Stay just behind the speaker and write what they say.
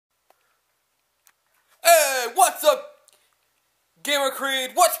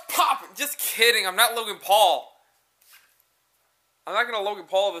Creed, what's poppin'? Just kidding, I'm not Logan Paul. I'm not gonna Logan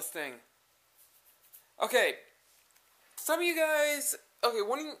Paul this thing. Okay, some of you guys... Okay,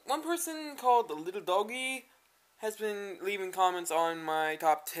 one person called the Little Doggy has been leaving comments on my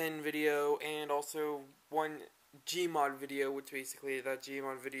top 10 video, and also one Gmod video, which basically that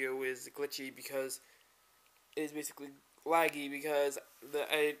Gmod video is glitchy because it is basically laggy because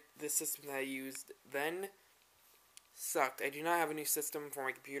the system that I used then sucked. I do not have a new system for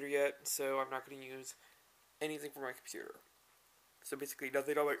my computer yet, so I'm not going to use anything for my computer. So basically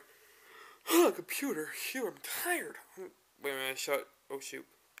nothing. I'm like, oh, computer, phew, I'm tired. Wait a minute, shut. Oh shoot.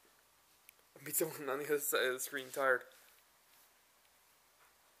 I beat someone on the other side of the screen tired.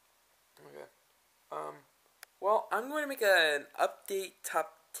 Okay. Well, I'm going to make an update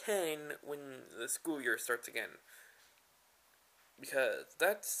top 10 when the school year starts again. Because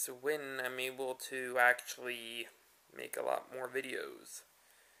that's when I'm able to actually make a lot more videos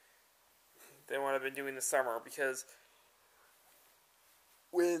than what I've been doing this summer. Because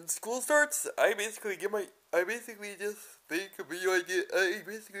when school starts, I basically just think of video ideas. I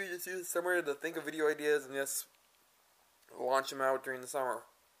basically just use the summer to think of video ideas and just launch them out during the summer.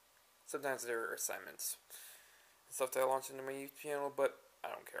 Sometimes there are assignments and stuff that I launch into my YouTube channel, but I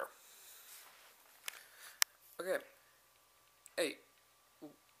don't care. Okay. Hey.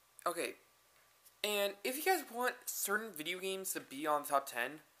 Okay. And if you guys want certain video games to be on the top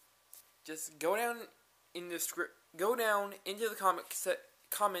 10, just go down in the script. Go down into the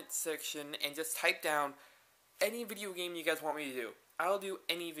comment section and just type down any video game you guys want me to do. I'll do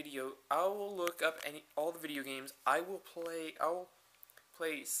any video. I will look up all the video games. I'll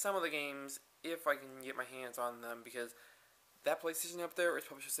play some of the games if I can get my hands on them, because that PlayStation up there is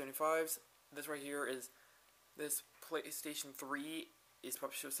published with 75s. This right here is this PlayStation 3 is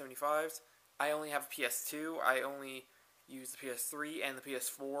published with 75s. I only have a PS2. I only use the PS3 and the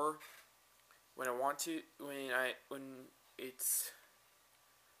PS4 when I want to, when it's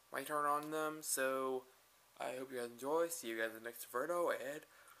my turn on them. So I hope you guys enjoy. See you guys in the next Verdo, and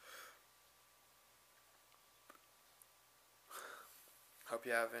hope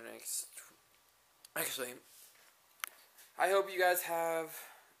you have an actually, I hope you guys have.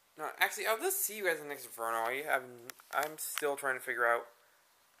 No, actually, I'll just see you guys in the next Inferno. I'm still trying to figure out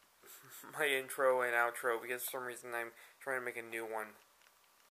my intro and outro because for some reason I'm trying to make a new one.